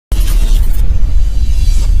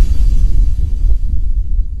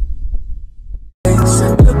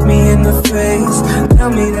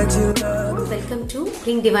me that you love. Welcome to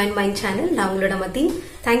Bring Divine Mind channel. நான் உங்களோட மத்தி.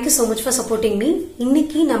 Thank you so much for supporting me.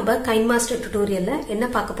 இன்னைக்கு நம்ம kinemaster tutorialல என்ன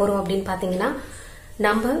பார்க்க போறோம் அப்படினு பாத்தீங்கன்னா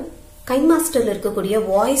நம்ம kinemasterல இருக்கக்கூடிய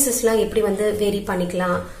voicesலாம் எப்படி வந்து vary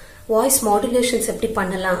பண்ணிக்கலாம், voice modulations எப்படி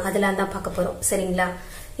பண்ணலாம் அதெல்லாம் தான் பார்க்க போறோம். சரிங்களா?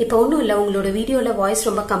 இப்போ ஒண்ணும் இல்ல, உங்களோட வீடியோல வாய்ஸ்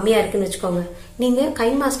ரொம்ப கம்மியா இருக்குன்னு வெச்சுக்கோங்க. நீங்க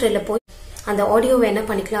kinemasterல போய் அந்த ஆடியோவை என்ன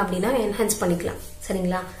பண்ணிக்கலாம் அப்படினா என்ஹான்ஸ் பண்ணிக்கலாம்.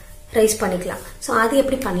 சரிங்களா? ரைஸ் பண்ணிக்கலாம். சோ அது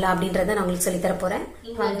எப்படி பண்ணலாம் அப்படின்றதை நான் உங்களுக்கு சொல்லி தர போறேன்.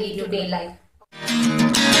 வீடியோ டே லைவ்.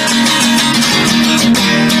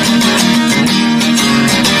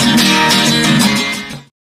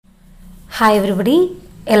 ஹாய் எவ்ரிபடி,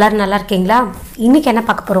 எல்லாரும் நல்லா இருக்கீங்களா? இன்னைக்கு என்ன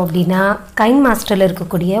பார்க்க போறோம் அப்படின்னா kinemasterல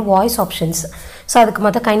இருக்கக்கூடிய வாய்ஸ் ஆப்ஷன்ஸ். ஸோ அதுக்கு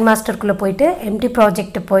மொத்தம் kinemasterக்குள்ளே போயிட்டு எம்டி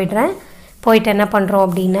ப்ராஜெக்ட் போயிட்டு என்ன பண்ணுறோம்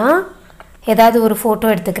அப்படின்னா ஏதாவது ஒரு ஃபோட்டோ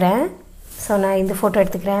எடுத்துக்கிறேன். ஸோ நான் இந்த ஃபோட்டோ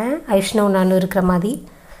எடுத்துக்கிறேன், ஐஷ்ணவ் நானும் இருக்கிற மாதிரி.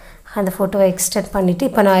 அந்த ஃபோட்டோவை எக்ஸ்டெண்ட் பண்ணிவிட்டு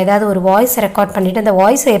இப்போ நான் ஏதாவது ஒரு வாய்ஸ் ரெக்கார்ட் பண்ணிவிட்டு அந்த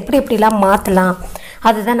வாய்ஸை எப்படிலாம் மாற்றலாம்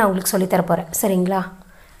அதுதான் நான் உங்களுக்கு சொல்லித்தர போகிறேன். சரிங்களா?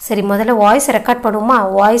 சரி, முதல்ல வாய்ஸ் ரெக்கார்ட் பண்ணுவோமா?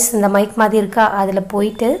 வாய்ஸ் இந்த மைக் மாதிரி இருக்கா, அதில்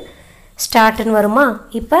போயிட்டு ஸ்டார்ட்னு வருமா?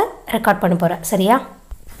 இப்போ ரெக்கார்ட் பண்ண போகிறேன். சரியா?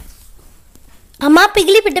 அம்மா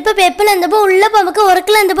பிகிலி பிட்டப்ப பேப்பில் இருந்தப்போ உள்ள பாம்புக்கு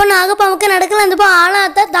உரக்கில் இருந்தப்போ நாகப்பாம்புக்கு நடக்கல இருந்தப்போ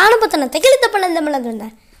ஆளாத்த தானப்பத்தனை தெகிழித்தப்பல இந்த மேலே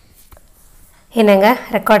இருந்தேன். என்னங்க,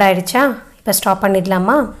 ரெக்கார்ட் ஆகிடுச்சா? இப்போ ஸ்டாப்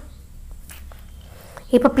பண்ணிடலாமா?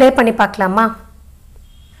 இப்போ ப்ளே பண்ணி பார்க்கலாமா?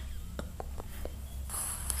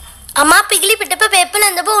 அம்மா பிகிலி பிட்டப்ப பேப்பில்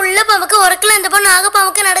இருந்தப்போ உள்ள பாம்புக்கு உரக்கில் இருந்தப்போ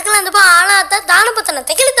நாகப்பாம்புக்கு நடக்கல இருந்தப்போ ஆளாத்த தானப்பத்தனை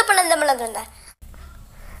தெகிழித்தப்பல இந்த மேலே இருந்தேன்.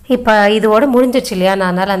 இப்போ இதோட முடிஞ்சிச்சு இல்லையா?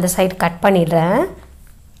 நான் அதனால் அந்த சைடு கட் பண்ணிடுறேன்.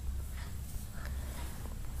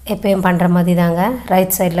 எப்பயும் பண்ணுற மாதிரி தாங்க,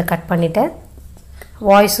 ரைட் சைடில் கட் பண்ணிவிட்டு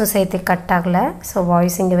வாய்ஸும் சேர்த்து கட் ஆகலை. ஸோ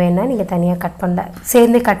வாய்ஸ் இங்கே வேணால் நீங்கள் தனியாக கட் பண்ணல,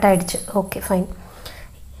 சேர்ந்து கட் ஆகிடுச்சு. Okay fine.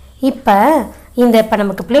 இப்போ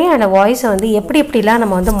நமக்கு ப்ளே ஆன வாய்ஸை வந்து எப்படிலாம்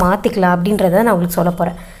நம்ம வந்து மாற்றிக்கலாம் அப்படின்றத நான் உங்களுக்கு சொல்ல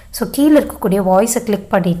போகிறேன். ஸோ கீழே இருக்கக்கூடிய வாய்ஸை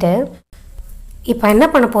கிளிக் பண்ணிவிட்டு இப்போ என்ன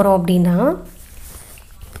பண்ண போகிறோம் அப்படின்னா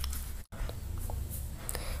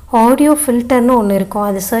ஆடியோ ஃபில்டர்னு ஒன்று இருக்கும்,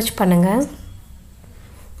 அதை சர்ச் பண்ணுங்கள்.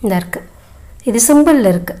 இந்த இருக்குது, இது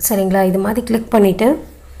சிம்பிளில் இருக்குது. சரிங்களா? இது மாதிரி கிளிக் பண்ணிவிட்டு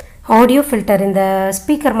ஆடியோ ஃபில்டர், இந்த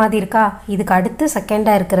ஸ்பீக்கர் மாதிரி இருக்கா, இதுக்கு அடுத்து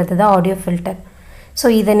செகண்டாக இருக்கிறது தான் ஆடியோ ஃபில்டர். ஸோ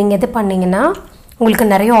இதை நீங்கள் எது பண்ணிங்கன்னா உங்களுக்கு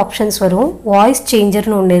நிறைய ஆப்ஷன்ஸ் வரும். வாய்ஸ்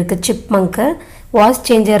சேஞ்சர்னு ஒன்று இருக்குது, சிப்மங்க்கு. வாய்ஸ்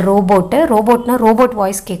சேஞ்சர் ரோபோட்னா ரோபோட்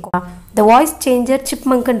வாய்ஸ் கேட்கும். இந்த வாய்ஸ் சேஞ்சர்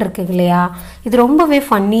சிப்மங்க்குன்னு இருக்குது இல்லையா, இது ரொம்பவே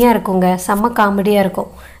ஃபன்னியாக இருக்குங்க, செம்ம காமெடியாக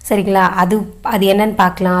இருக்கும். சரிங்களா? அது என்னன்னு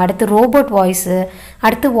பார்க்கலாம். அடுத்து ரோபோட் வாய்ஸு,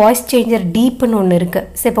 அடுத்து வாய்ஸ் சேஞ்சர் டீப்புன்னு ஒன்று இருக்குது.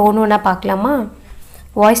 சரி, இப்போ ஒன்று ஒன்றா பார்க்கலாமா?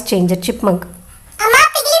 Voice changer சிப்மங்க்.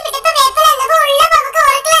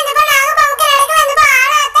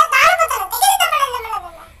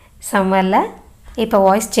 செம்மல்ல? இப்போ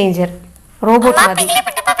வாய்ஸ் சேஞ்சர் ரோபோட் மாதிரி.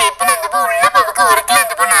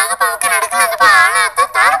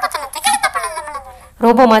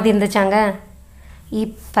 ரோபோ மாதிரி இருந்துச்சாங்க.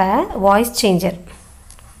 இப்போ வாய்ஸ் சேஞ்சர்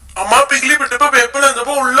அம்மா பிகிலி பிட்டப்ப பேப்பல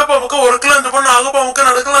இருந்தப்போ உள்ள பாம்புக்கு ஒர்க்ல இருந்தப்போ நாகபாம்புக்கு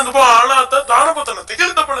நடக்கல இருந்தப்போ ஆளாத்த தானபத்தன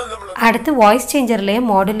திகிழ்த்தப்பட இருந்தப்போ. அடுத்து வாய்ஸ் சேஞ்சர்லயே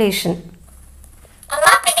மாடுலேஷன்.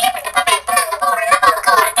 அம்மா பிகிலி பிட்டப்ப பேப்பல இருந்தப்போ உள்ள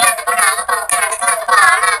பாம்புக்கு ஒர்க்ல இருந்தப்போ நாகபாம்புக்கு நடக்கல இருந்தப்போ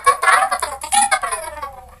ஆளாத்த தானபத்தன திகிழ்த்தப்பட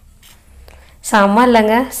இருந்தப்போ. செம்ம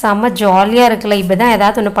இல்லைங்க, செம்ம ஜாலியாக இருக்குல்ல. இப்போ தான்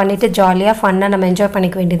ஏதாவது ஒன்று பண்ணிவிட்டு ஜாலியாக ஃபன்னாக நம்ம என்ஜாய்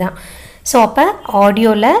பண்ணிக்க வேண்டியதான். ஸோ அப்போ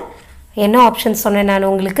ஆடியோவில் என்ன ஆப்ஷன்ஸ் சொன்னேன் நான்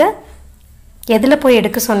உங்களுக்கு, எதில் போய்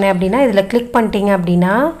எடுக்க சொன்னேன் அப்படின்னா இதில் கிளிக் பண்ணிட்டீங்க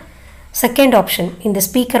அப்படின்னா செகண்ட் ஆப்ஷன், இந்த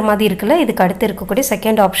ஸ்பீக்கர் மாதிரி இருக்குல்ல, இதுக்கு அடுத்து இருக்கக்கூடிய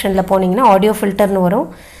செகண்ட் ஆப்ஷனில் போனீங்கன்னா ஆடியோ ஃபில்டர்னு வரும்.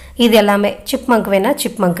 இது எல்லாமே சிப்மங்க் வேணால்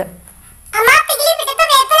சிப்மங்க்.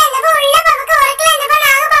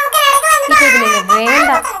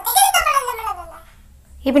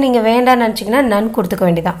 இப்போ நீங்கள் வேண்டாம்னு நினச்சிங்கன்னா நன் கொடுத்துக்க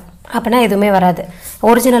வேண்டியதான். அப்படின்னா எதுவுமே வராது,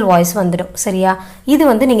 ஒரிஜினல் வாய்ஸ் வந்துடும். சரியா? இது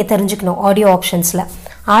வந்து நீங்கள் தெரிஞ்சுக்கணும் ஆடியோ ஆப்ஷன்ஸில்.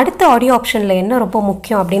 அடுத்த ஆடியோ ஆப்ஷனில் என்ன ரொம்ப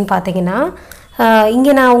முக்கியம் அப்படின்னு பார்த்தீங்கன்னா,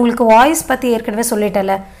 இங்கே நான் உங்களுக்கு வாய்ஸ் பற்றி ஏற்கனவே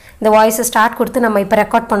சொல்லிட்டேன்ல, இந்த வாய்ஸை ஸ்டார்ட் கொடுத்து நம்ம இப்போ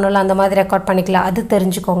ரெக்கார்ட் பண்ணலாம், அந்த மாதிரி ரெக்கார்ட் பண்ணிக்கலாம், அது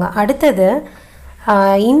தெரிஞ்சுக்கோங்க. அடுத்தது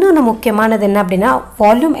இன்னொன்று முக்கியமானது என்ன அப்படின்னா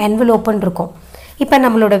வால்யூம் என்வலோப்புன்னு இருக்கும். இப்போ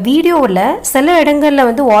நம்மளோட வீடியோவில் சில இடங்களில்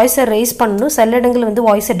வந்து வாய்ஸை ரைஸ் பண்ணணும், சில இடங்களில் வந்து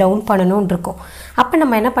வாய்ஸை டவுன் பண்ணணும்னு இருக்கும். அப்போ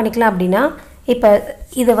நம்ம என்ன பண்ணிக்கலாம் அப்படின்னா இப்போ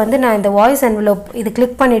இதை வந்து நான் இந்த வாய்ஸ் என்வலோப் இது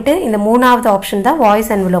கிளிக் பண்ணிவிட்டு இந்த மூணாவது ஆப்ஷன் தான்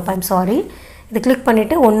வாய்ஸ் என்வலோப். இது கிளிக்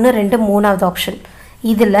பண்ணிவிட்டு 1 2 3வது ஆப்ஷன்.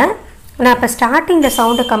 இதில் நான் இப்போ ஸ்டார்டிங்கில்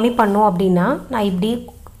சவுண்டை கம்மி பண்ணோம் அப்படின்னா நான்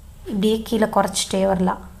இப்படியே கீழே குறைச்சிட்டே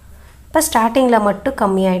வரலாம். இப்போ ஸ்டார்டிங்கில் மட்டும்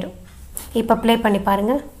கம்மியாயிடும். இப்போ ப்ளே பண்ணி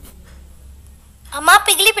பாருங்கள். அம்மா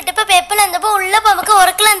பிகிலி பிட்டப்ப பேப்பில் இருந்தப்போ உள்ள பாம்புக்கு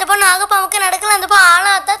உரக்கில் இருந்தப்போ நாகப்பாம்புக்கு நடக்கல இருந்தப்போ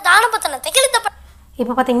ஆளாத்த தானப்பத்தனை தெகிழித்தப்ப.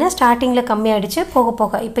 இப்போ பார்த்தீங்கன்னா ஸ்டார்டிங்கில் கம்மியாகிடுச்சு, போக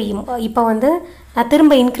போக இப்போ வந்து நான்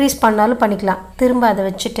திரும்ப இன்க்ரீஸ் பண்ணாலும் பண்ணிக்கலாம். திரும்ப அதை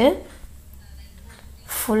வச்சுட்டு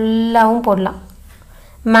ஃபுல்லாகவும் போடலாம்.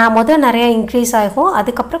 முதல் நிறையா இன்க்ரீஸ் ஆகும்,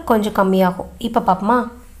 அதுக்கப்புறம் கொஞ்சம் கம்மியாகும். இப்போ பார்ப்போமா?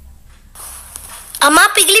 அம்மா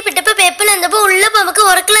பிகிலி பிட்டப்ப பேப்பில் இருந்தப்போ உள்ள பாம்புக்கு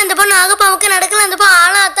உரக்கல இருந்தப்போ நாகப்பாம்புக்கு நடக்கல இருந்தப்போ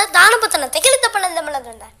ஆளாத்த தானபத்தனை தெகிலித்தப்பல இந்த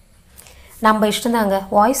மலர்ந்த நம்ம இஷ்டம் தாங்க.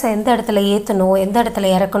 வாய்ஸை எந்த இடத்துல ஏற்றணும், எந்த இடத்துல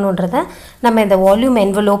இறக்கணுன்றத நம்ம இந்த வால்யூம்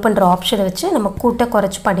என்வலோப்புன்ற ஆப்ஷனை வச்சு நம்ம கூட்ட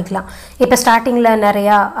குறைச்சி பண்ணிக்கலாம். இப்போ ஸ்டார்டிங்கில்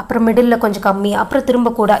நிறையா, அப்புறம் மிடில் கொஞ்சம் கம்மி, அப்புறம்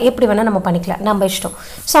திரும்ப கூட, எப்படி வேணால் நம்ம பண்ணிக்கலாம், நம்ம இஷ்டம்.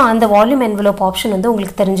 ஸோ அந்த வால்யூம் என்வலோப் ஆப்ஷன் வந்து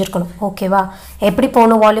உங்களுக்கு தெரிஞ்சிருக்கணும். ஓகேவா? எப்படி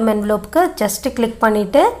போகணும் வால்யூம் என்வலோப்புக்கு? ஜஸ்ட்டு கிளிக்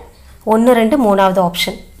பண்ணிவிட்டு 1 2 3வது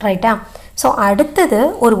ஆப்ஷன், ரைட்டா? ஸோ அடுத்தது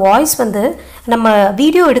ஒரு வாய்ஸ் வந்து நம்ம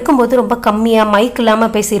வீடியோ எடுக்கும்போது ரொம்ப கம்மியாக மைக்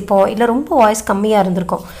இல்லாமல் பேசியிருப்போம், இல்லை ரொம்ப வாய்ஸ் கம்மியாக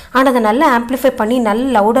இருந்திருக்கும். ஆனால் அதை நல்லா ஆம்ப்ளிஃபை பண்ணி நல்ல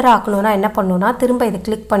லவுடராக ஆக்கணும்னா என்ன பண்ணணும்னா, திரும்ப இதை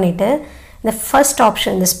கிளிக் பண்ணிவிட்டு இந்த ஃபர்ஸ்ட்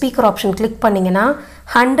ஆப்ஷன், இந்த ஸ்பீக்கர் ஆப்ஷன் கிளிக் பண்ணிங்கன்னா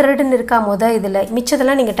 100ன்னு இருக்கா இதில்,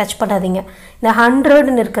 மிச்சதெல்லாம் நீங்கள் டச் பண்ணாதீங்க. இந்த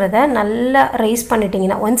 100ன்னு இருக்கிறத நல்லா ரைஸ்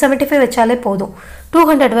பண்ணிட்டீங்கன்னா, 175 வச்சாலே போதும்,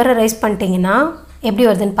 200 வரை ரைஸ் பண்ணிட்டீங்கன்னா எப்படி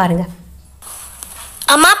வருதுன்னு பாருங்கள்.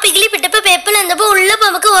 அம்மா பிகிலி பிட்டப்ப பேப்பில் இருந்தப்போ உள்ள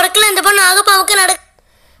பாம்புக்கு உரக்கல இருந்தப்போ நாகப்பாம்புக்கு நடக்க.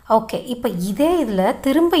 ஓகே, இப்போ இதே இதில்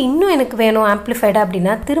திரும்ப இன்னும் எனக்கு வேணும் ஆம்ப்ளிஃபைடாக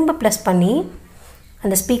அப்படின்னா திரும்ப ப்ளஸ் பண்ணி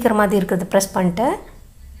அந்த ஸ்பீக்கர் மாதிரி இருக்கிறது ப்ரெஸ் பண்ணிட்டு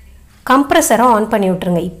கம்ப்ரெஸரை ஆன் பண்ணி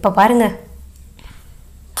விட்ருங்க. இப்போ பாருங்கள்.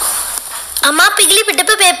 அம்மா பிகிலி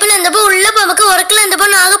பிட்டப்ப பேப்பில் இருந்தப்போ உள்ள பாம்புக்கு உரக்கல இருந்தப்போ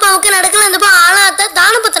நாகப்பாம்புக்கு நடக்கல இருந்தப்போ ஆளாத்த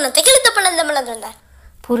தானபத்தனை தெகிலித்தப்பல இந்த மலர்ந்த.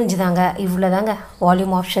 புரிஞ்சுதாங்க? இவ்வளோதாங்க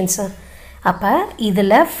வால்யூம் ஆப்ஷன்ஸு. அப்போ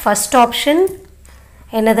இதில் ஃபஸ்ட் ஆப்ஷன்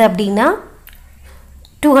என்னது அப்படின்னா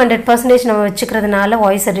 200% நம்ம வச்சுக்கிறதுனால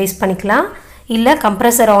வாய்ஸை ரேஸ் பண்ணிக்கலாம், இல்லை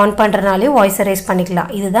கம்ப்ரெஸரை ஆன் பண்ணுறனாலே வாய்ஸை ரேஸ் பண்ணிக்கலாம்.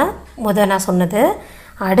 இதுதான் நான் சொன்னது.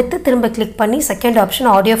 அடுத்து திரும்ப கிளிக் பண்ணி செகண்ட்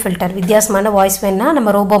ஆப்ஷன் ஆடியோ ஃபில்டர், வித்தியாசமான வாய்ஸ் வேணால்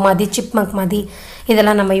நம்ம ரோபோ மாதிரி, சிப்மங்க் மாதிரி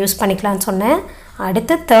இதெல்லாம் நம்ம யூஸ் பண்ணிக்கலாம்னு சொன்னேன்.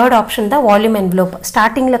 அடுத்து தேர்ட் ஆப்ஷன் தான் வால்யூம் என்வலோப்.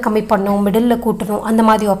 ஸ்டார்டிங்கில் கம்மி பண்ணணும், மிடில் கூட்டணும், அந்த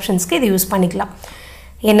மாதிரி ஆப்ஷன்ஸ்க்கு இது யூஸ் பண்ணிக்கலாம்.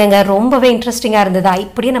 என்னங்க ரொம்பவே இன்ட்ரெஸ்டிங்காக இருந்ததா?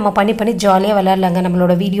 இப்படியே நம்ம பண்ணி ஜாலியாக விளையாடலாங்க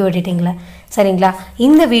நம்மளோட வீடியோ எடிட்டிங்கில். சரிங்களா?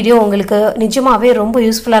 இந்த வீடியோ உங்களுக்கு நிஜமாகவே ரொம்ப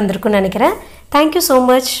யூஸ்ஃபுல்லாக இருந்திருக்குன்னு நினைக்கிறேன். Thank you so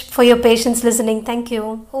much for your patience listening. Thank you.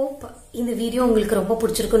 Hope இந்த வீடியோ உங்களுக்கு ரொம்ப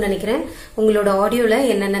பிடிச்சிருக்குன்னு நினைக்கிறேன். உங்களோட ஆடியோவில்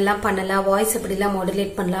என்னென்னலாம் பண்ணலாம், வாய்ஸ் எப்படிலாம்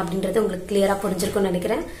மாடுலேட் பண்ணலாம் அப்படின்றது உங்களுக்கு கிளியராக புரிஞ்சிருக்குன்னு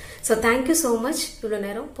நினைக்கிறேன். ஸோ தேங்க்யூ ஸோ மச் இவ்வளோ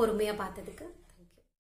நேரம் பொறுமையாக பார்த்ததுக்கு.